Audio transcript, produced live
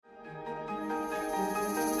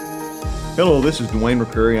Hello, this is Dwayne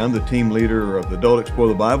McCurry. I'm the team leader of the Adult Explore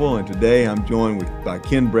the Bible, and today I'm joined by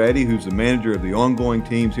Ken Brady, who's the manager of the ongoing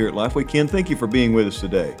teams here at Lifeway. Ken, thank you for being with us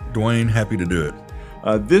today. Dwayne, happy to do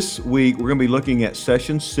it. This week, we're going to be looking at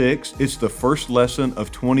Session 6. It's the first lesson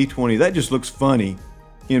of 2020. That just looks funny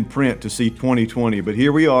in print to see 2020, but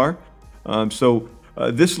here we are.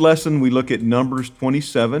 This lesson, we look at Numbers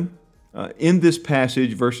 27. In this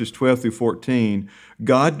passage, verses 12 through 14,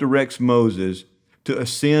 God directs Moses to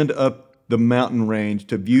ascend up the mountain range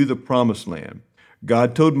to view the promised land.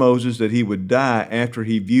 God told Moses that he would die after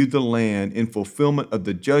he viewed the land in fulfillment of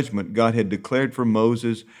the judgment God had declared for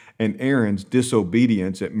Moses and Aaron's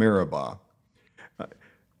disobedience at Meribah.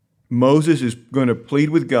 Moses is going to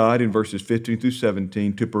plead with God in verses 15 through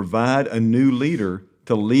 17 to provide a new leader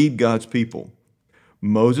to lead God's people.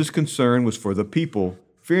 Moses' concern was for the people,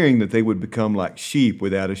 fearing that they would become like sheep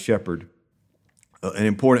without a shepherd. An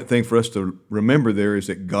important thing for us to remember there is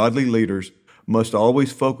that godly leaders must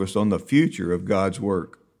always focus on the future of God's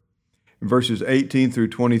work. In verses 18 through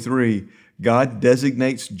 23, God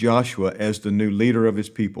designates Joshua as the new leader of his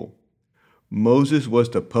people. Moses was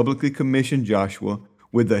to publicly commission Joshua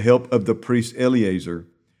with the help of the priest Eleazar,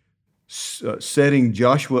 setting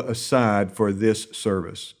Joshua aside for this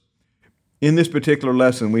service. In this particular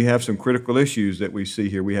lesson, we have some critical issues that we see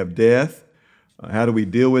here. We have death. How do we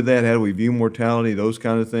deal with that? How do we view mortality? Those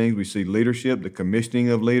kind of things. We see leadership, the commissioning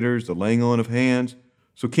of leaders, the laying on of hands.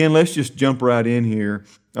 So Ken, let's just jump right in here.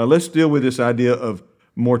 Let's deal with this idea of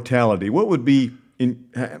mortality. What would be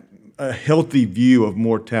a healthy view of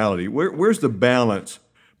mortality? Where's the balance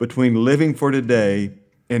between living for today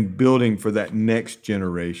and building for that next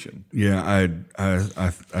generation? Yeah,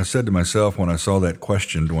 I said to myself when I saw that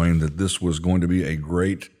question, Dwayne, that this was going to be a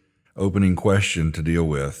great opening question to deal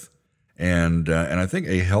with. And I think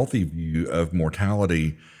a healthy view of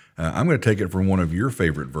mortality, I'm going to take it from one of your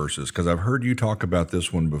favorite verses, because I've heard you talk about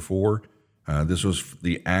this one before. This was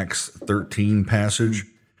the Acts 13 passage,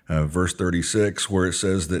 verse 36, where it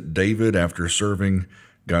says that David, after serving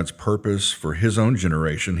God's purpose for his own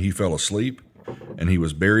generation, he fell asleep and he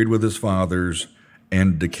was buried with his fathers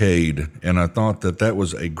and decayed. And I thought that that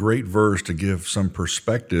was a great verse to give some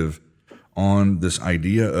perspective on this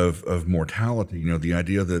idea of mortality, the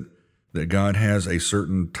idea that God has a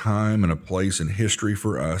certain time and a place in history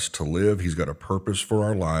for us to live. He's got a purpose for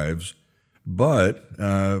our lives. But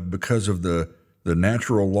because of the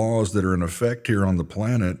natural laws that are in effect here on the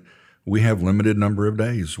planet, we have limited number of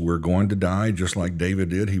days. We're going to die just like David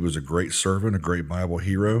did. He was a great servant, a great Bible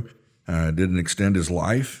hero, didn't extend his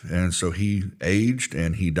life. And so he aged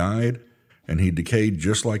and he died and he decayed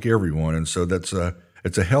just like everyone. And so it's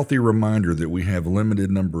a healthy reminder that we have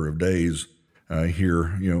limited number of days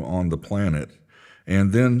here, on the planet.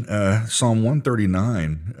 And then Psalm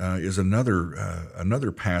 139 is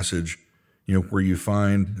another passage, where you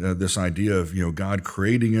find this idea of, God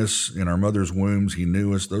creating us in our mother's wombs. He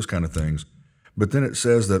knew us, those kind of things. But then it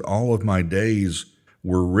says that all of my days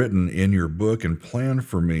were written in your book and planned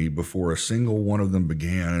for me before a single one of them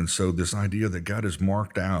began. And so this idea that God has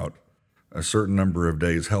marked out a certain number of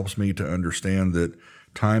days helps me to understand that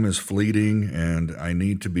time is fleeting, and I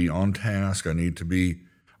need to be on task. I need to be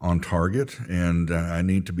on target, and I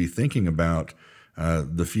need to be thinking about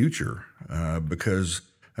the future because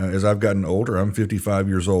as I've gotten older, I'm 55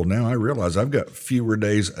 years old now, I realize I've got fewer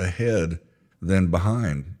days ahead than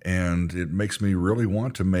behind, and it makes me really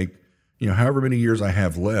want to make, however many years I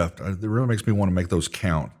have left, it really makes me want to make those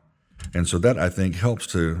count. And so that, I think, helps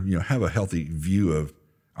to have a healthy view of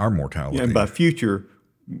our mortality. Yeah, and by future,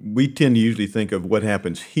 we tend to usually think of what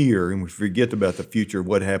happens here, and we forget about the future,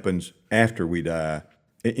 what happens after we die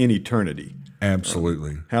in eternity.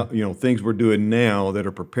 Absolutely. How things we're doing now that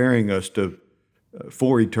are preparing us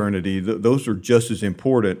for eternity, those are just as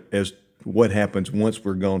important as what happens once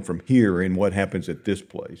we're gone from here and what happens at this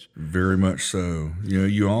place. Very much so.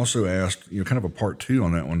 You also asked, kind of a part two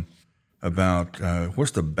on that one about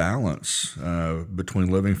what's the balance between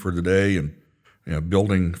living for today and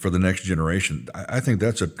building for the next generation. I think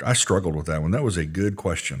I struggled with that one. That was a good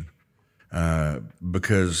question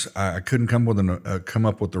because I couldn't come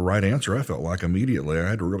up with the right answer. I felt like immediately I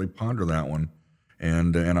had to really ponder that one,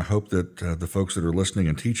 and I hope that the folks that are listening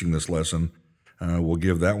and teaching this lesson will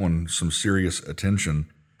give that one some serious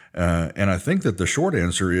attention. And I think that the short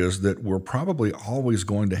answer is that we're probably always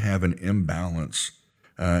going to have an imbalance,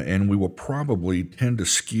 and we will probably tend to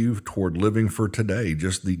skew toward living for today.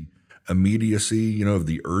 Just the immediacy, of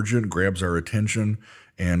the urgent grabs our attention,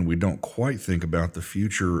 and we don't quite think about the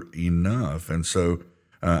future enough. And so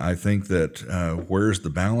I think that where's the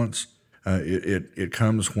balance? It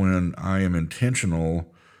comes when I am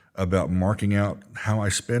intentional about marking out how I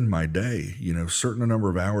spend my day. Certain number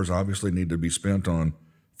of hours obviously need to be spent on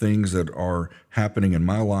things that are happening in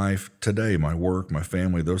my life today, my work, my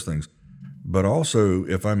family, those things. But also,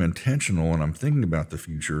 if I'm intentional and I'm thinking about the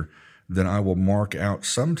future, then I will mark out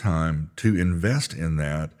some time to invest in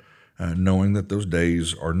that, knowing that those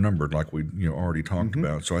days are numbered, like we already talked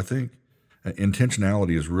about. So I think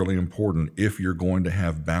intentionality is really important if you're going to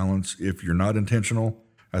have balance. If you're not intentional,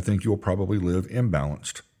 I think you'll probably live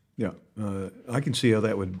imbalanced. Yeah, I can see how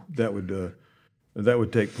that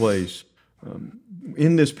would take place.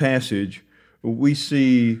 In this passage, we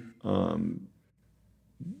see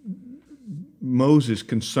Moses'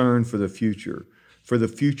 concern for the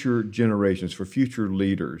future generations, for future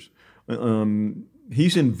leaders.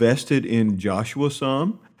 He's invested in Joshua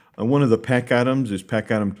some. One of the pack items is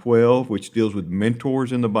pack item 12, which deals with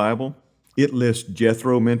mentors in the Bible. It lists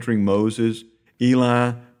Jethro mentoring Moses,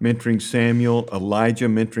 Eli mentoring Samuel, Elijah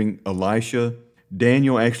mentoring Elisha,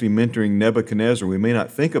 Daniel actually mentoring Nebuchadnezzar. We may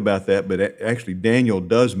not think about that, but actually Daniel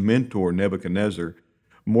does mentor Nebuchadnezzar.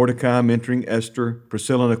 Mordecai mentoring Esther,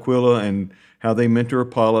 Priscilla and Aquila, and how they mentor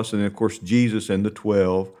Apollos, and of course Jesus and the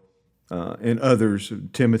 12, and others,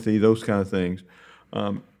 Timothy, those kind of things.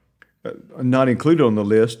 Not included on the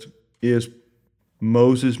list is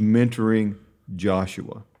Moses mentoring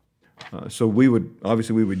Joshua. So we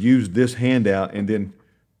would use this handout and then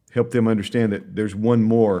help them understand that there's one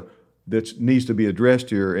more that needs to be addressed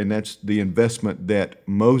here, and that's the investment that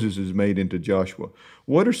Moses has made into Joshua.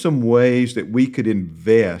 What are some ways that we could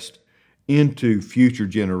invest into future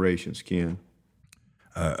generations, Ken?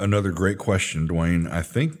 Another great question, Dwayne. I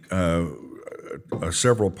think a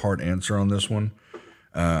several-part answer on this one.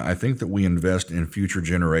 I think that we invest in future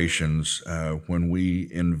generations when we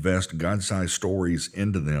invest God-sized stories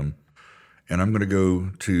into them. And I'm going to go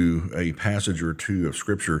to a passage or two of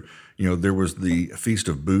Scripture. There was the Feast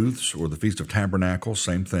of Booths or the Feast of Tabernacles,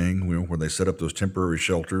 same thing, where they set up those temporary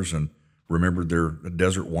shelters and remembered their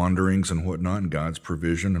desert wanderings and whatnot, and God's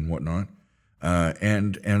provision and whatnot.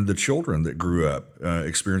 And the children that grew up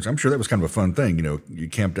experienced. I'm sure that was kind of a fun thing. You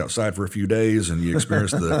camped outside for a few days and you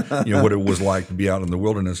experienced what it was like to be out in the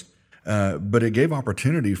wilderness. But it gave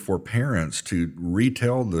opportunity for parents to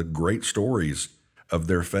retell the great stories of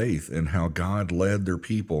their faith and how God led their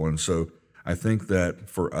people. And so I think that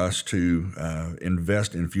for us to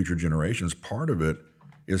invest in future generations, part of it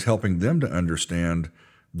is helping them to understand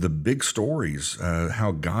the big stories,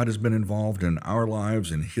 how God has been involved in our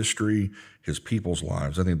lives, in history, his people's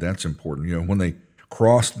lives. I think that's important. When they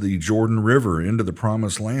crossed the Jordan River into the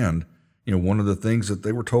Promised Land, one of the things that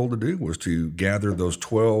they were told to do was to gather those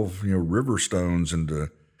 12, river stones and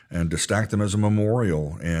to stack them as a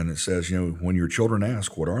memorial. And it says, when your children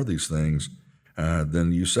ask, what are these things?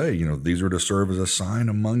 Then you say, these are to serve as a sign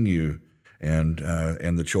among you. And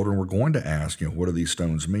the children were going to ask, what do these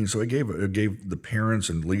stones mean? So it gave the parents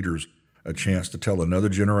and leaders a chance to tell another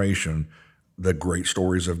generation the great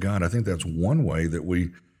stories of God. I think that's one way that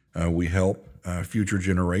we help future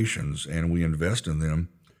generations and we invest in them.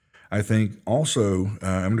 I think also,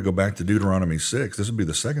 I'm going to go back to Deuteronomy 6. This would be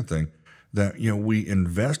the second thing, that we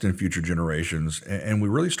invest in future generations, and we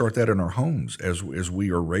really start that in our homes as we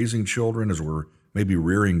are raising children, as we're maybe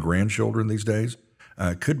rearing grandchildren these days.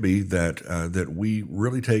 Could be that we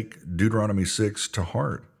really take Deuteronomy 6 to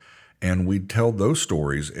heart, and we tell those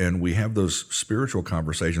stories, and we have those spiritual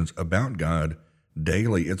conversations about God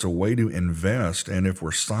daily. It's a way to invest, and if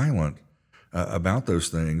we're silent about those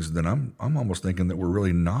things, then I'm almost thinking that we're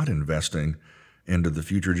really not investing into the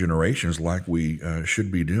future generations like we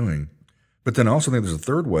should be doing. But then I also think there's a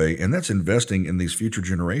third way, and that's investing in these future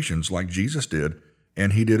generations like Jesus did,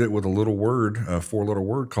 and he did it with a little word, a four-letter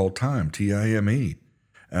word called time, T-I-M-E.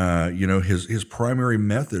 His primary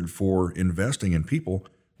method for investing in people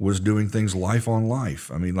was doing things life on life.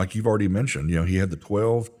 I mean, like you've already mentioned, he had the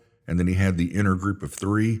 12, and then he had the inner group of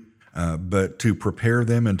 3, but to prepare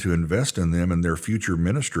them and to invest in them and their future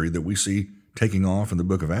ministry that we see taking off in the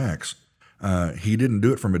book of Acts, he didn't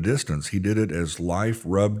do it from a distance. He did it as life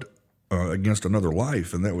rubbed against another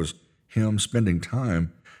life, and that was him spending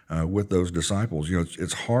time with those disciples.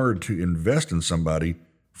 It's hard to invest in somebody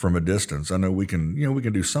from a distance. I know we can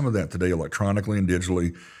do some of that today electronically and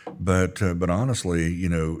digitally, but honestly,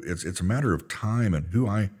 it's a matter of time and who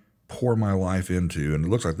I pour my life into, and it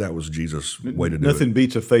looks like that was Jesus' way to do it. Nothing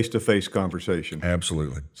beats a face-to-face conversation.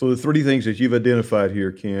 Absolutely. So the 3 things that you've identified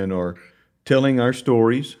here, Ken, are telling our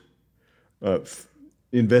stories,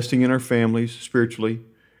 investing in our families spiritually,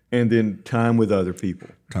 and then time with other people.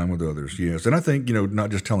 Time with others, yes. And I think, not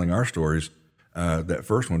just telling our stories, that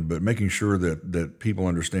first one, but making sure that people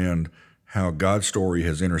understand how God's story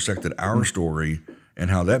has intersected our story and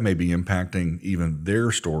how that may be impacting even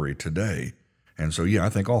their story today. And so, yeah, I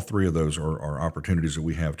think all three of those are opportunities that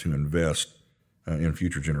we have to invest in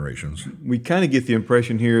future generations. We kind of get the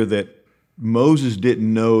impression here that Moses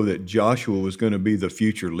didn't know that Joshua was going to be the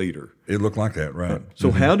future leader. It looked like that, right? So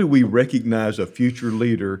how do we recognize a future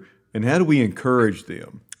leader, and how do we encourage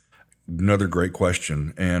them? Another great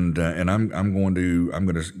question, and I'm going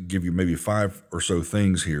to give you maybe 5 or so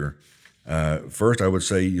things here. First, I would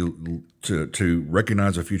say to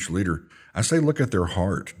recognize a future leader, I say look at their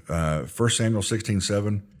heart. 1 Samuel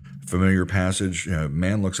 16:7, familiar passage.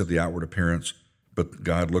 Man looks at the outward appearance, but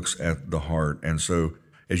God looks at the heart. And so,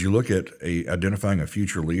 as you look at identifying a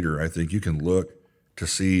future leader, I think you can look to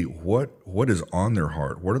see what is on their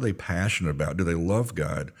heart. What are they passionate about? Do they love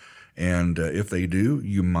God? And if they do,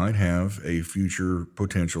 you might have a future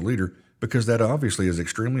potential leader, because that obviously is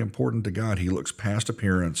extremely important to God. He looks past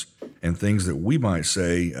appearance and things that we might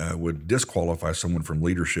say would disqualify someone from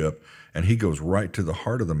leadership, and he goes right to the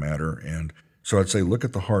heart of the matter. And so I'd say look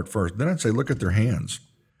at the heart first. Then I'd say look at their hands.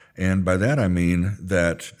 And by that I mean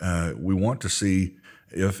that we want to see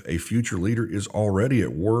if a future leader is already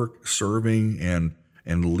at work serving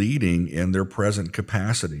and leading in their present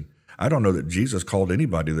capacity. I don't know that Jesus called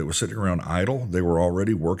anybody that was sitting around idle. They were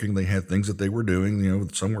already working. They had things that they were doing.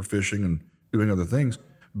 Some were fishing and doing other things.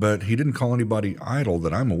 But he didn't call anybody idle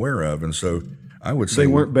that I'm aware of. And so I would say they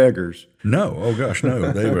weren't beggars. No. Oh gosh,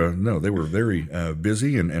 no. They were very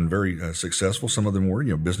busy and very successful. Some of them were,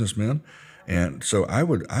 businessmen. And so I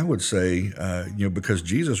would say, because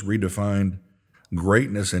Jesus redefined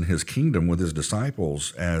greatness in his kingdom with his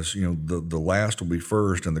disciples as, the last will be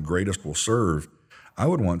first and the greatest will serve. I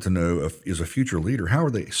would want to know, is a future leader, how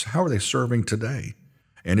are they serving today?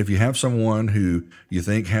 And if you have someone who you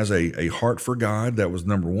think has a heart for God, that was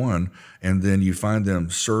number one, and then you find them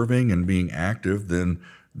serving and being active, then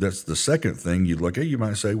that's the second thing you'd look at. You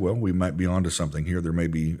might say, well, we might be onto something here. There may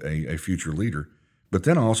be a future leader. But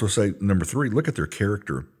then I also say, number 3, look at their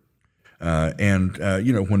character.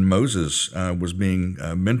 When Moses was being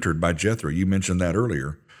mentored by Jethro, you mentioned that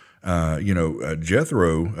earlier.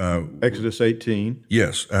 Jethro. Exodus 18.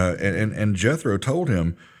 Yes, and Jethro told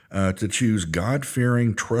him to choose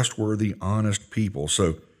God-fearing, trustworthy, honest people.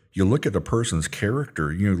 So you look at the person's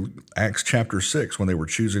character. Acts chapter 6, when they were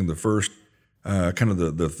choosing the first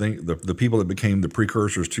the people that became the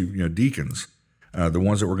precursors to deacons, the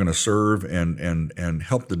ones that were going to serve and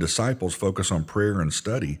help the disciples focus on prayer and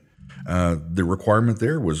study. The requirement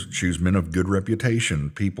there was choose men of good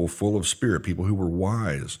reputation, people full of spirit, people who were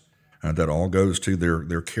wise. That all goes to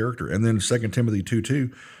their character. And then 2 Timothy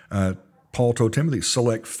 2:2, Paul told Timothy,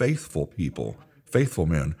 select faithful people, faithful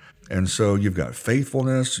men. And so you've got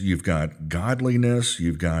faithfulness, you've got godliness,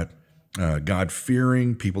 you've got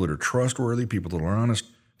God-fearing, people that are trustworthy, people that are honest.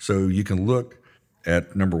 So you can look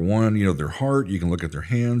at, number 1, their heart, you can look at their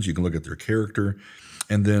hands, you can look at their character.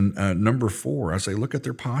 And then number 4, I say look at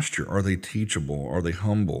their posture. Are they teachable? Are they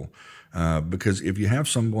humble? Because if you have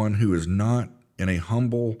someone who is not in a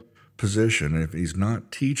humble position, and if he's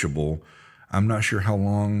not teachable, I'm not sure how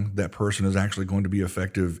long that person is actually going to be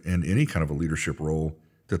effective in any kind of a leadership role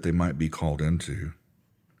that they might be called into.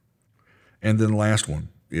 And then the last one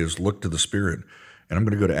is look to the Spirit. And I'm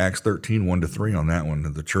going to go to Acts 13, 1-3 on that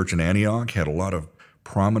one. The church in Antioch had a lot of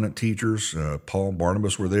prominent teachers. Paul,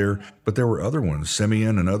 Barnabas were there, but there were other ones,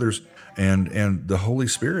 Simeon and others. And the Holy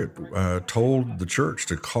Spirit told the church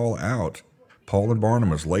to call out Paul and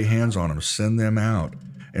Barnabas, lay hands on them, send them out.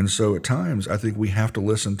 And so at times, I think we have to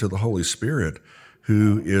listen to the Holy Spirit,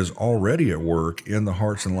 who is already at work in the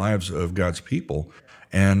hearts and lives of God's people.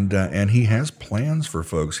 And he has plans for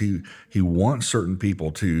folks. He wants certain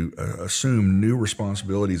people to assume new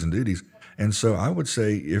responsibilities and duties. And so I would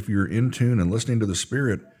say if you're in tune and listening to the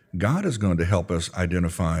Spirit, God is going to help us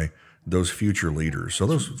identify those future leaders. So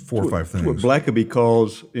those 4 or 5 things. What Blackaby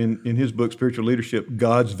calls in his book, Spiritual Leadership,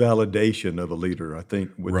 God's validation of a leader, I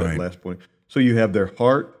think, with that last point. So you have their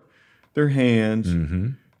heart, their hands,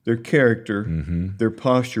 their character, their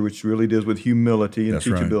posture, which really deals with humility and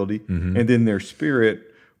teachability, and then their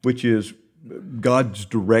spirit, which is God's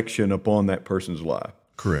direction upon that person's life.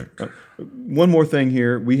 Correct. One more thing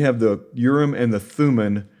here. We have the Urim and the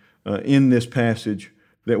Thummim in this passage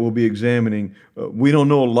that we'll be examining. We don't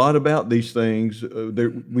know a lot about these things.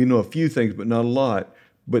 We know a few things, but not a lot.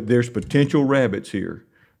 But there's potential rabbits here.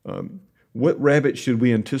 What rabbits should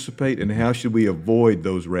we anticipate, and how should we avoid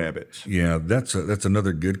those rabbits? Yeah, that's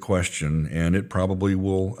another good question, and it probably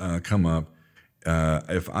will come up.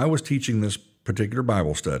 If I was teaching this particular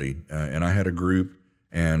Bible study, and I had a group,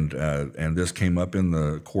 and this came up in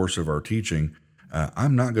the course of our teaching,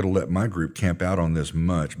 I'm not going to let my group camp out on this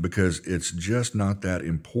much because it's just not that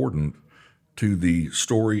important to the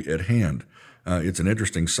story at hand. It's an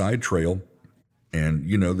interesting side trail, and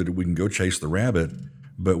you know that we can go chase the rabbit,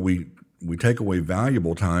 but we take away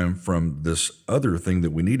valuable time from this other thing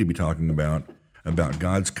that we need to be talking about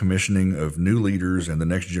God's commissioning of new leaders and the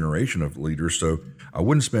next generation of leaders. So I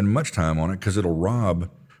wouldn't spend much time on it because it'll rob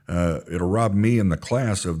me and the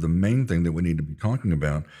class of the main thing that we need to be talking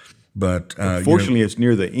about. But fortunately, it's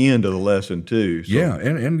near the end of the lesson too. So. Yeah,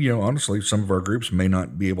 and honestly, some of our groups may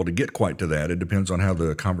not be able to get quite to that. It depends on how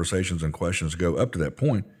the conversations and questions go up to that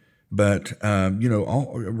point. But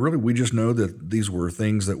really, we just know that these were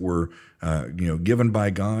things that were given by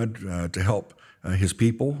God to help His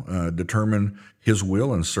people determine His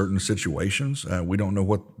will in certain situations. We don't know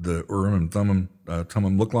what the Urim and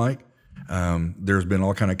Thummim look like. There's been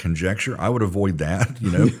all kind of conjecture. I would avoid that.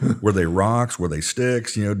 Were they rocks? Were they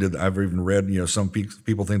sticks? I've even read, some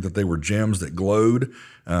people think that they were gems that glowed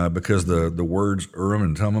because the words Urim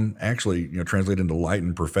and Thummim actually, translate into light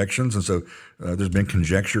and perfections. And so there's been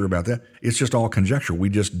conjecture about that. It's just all conjecture. We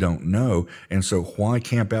just don't know. And so why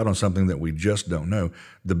camp out on something that we just don't know?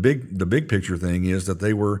 The big picture thing is that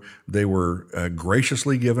they were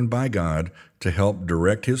graciously given by God to help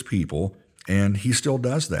direct His people. And He still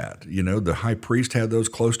does that. The high priest had those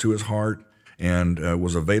close to his heart and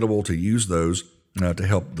was available to use those to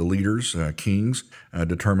help the leaders, kings,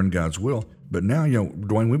 determine God's will. But now,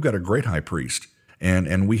 Dwayne, we've got a great high priest,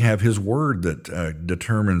 and we have His word that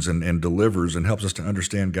determines and delivers and helps us to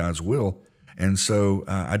understand God's will. And so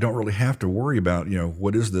I don't really have to worry about,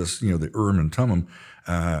 what is this, the Urim and Thummim.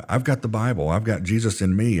 I've got the Bible. I've got Jesus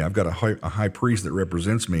in me. I've got a high priest that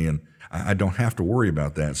represents me, and I don't have to worry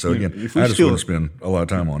about that. So again, I just wouldn't spend a lot of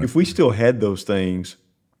time on it. If we still had those things,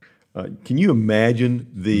 can you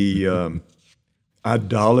imagine the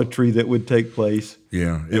idolatry that would take place?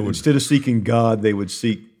 Yeah. Instead of seeking God, they would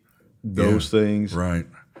seek those things. Right.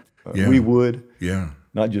 Yeah. We would. Yeah.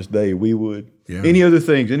 Not just they, we would. Yeah. Any other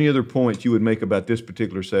things, any other points you would make about this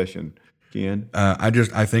particular session, Ken?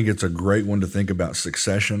 I think it's a great one to think about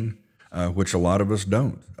succession, which a lot of us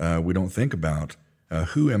don't. We don't think about.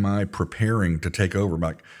 Who am I preparing to take over?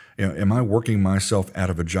 Like, am I working myself out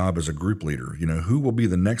of a job as a group leader? Who will be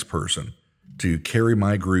the next person to carry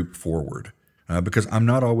my group forward? Because I'm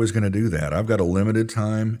not always going to do that. I've got a limited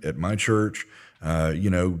time at my church.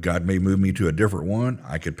 God may move me to a different one.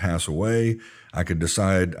 I could pass away. I could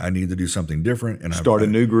decide I need to do something different and start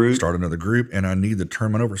another group, and I need to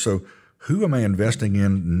turn it over. So who am I investing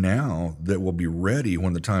in now that will be ready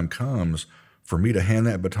when the time comes for me to hand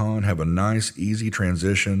that baton, have a nice, easy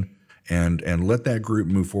transition, and let that group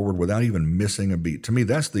move forward without even missing a beat? To me,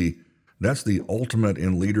 that's the ultimate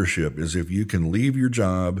in leadership, is if you can leave your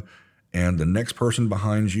job and the next person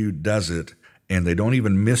behind you does it and they don't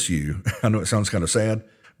even miss you. I know it sounds kind of sad,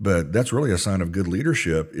 but that's really a sign of good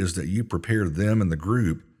leadership, is that you prepare them and the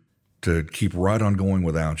group to keep right on going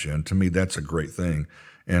without you. And to me, that's a great thing.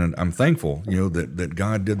 And I'm thankful, that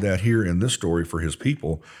God did that here in this story for His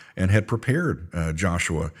people and had prepared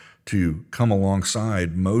Joshua to come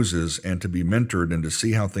alongside Moses and to be mentored and to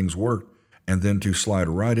see how things worked, and then to slide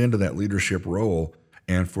right into that leadership role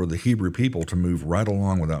and for the Hebrew people to move right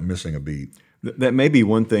along without missing a beat. That may be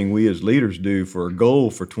one thing we as leaders do for a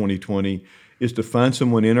goal for 2020, is to find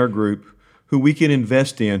someone in our group who we can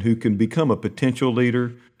invest in, who can become a potential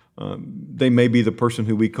leader. They may be the person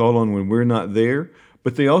who we call on when we're not there,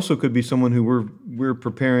 but they also could be someone who we're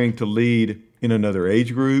preparing to lead in another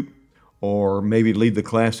age group, or maybe lead the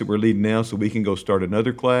class that we're leading now so we can go start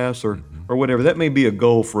another class or whatever. That may be a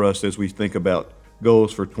goal for us as we think about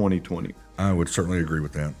goals for 2020. I would certainly agree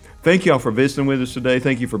with that. Thank you all for visiting with us today.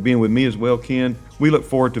 Thank you for being with me as well, Ken. We look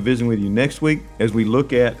forward to visiting with you next week as we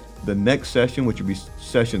look at the next session, which will be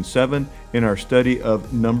session 7 in our study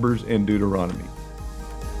of Numbers and Deuteronomy.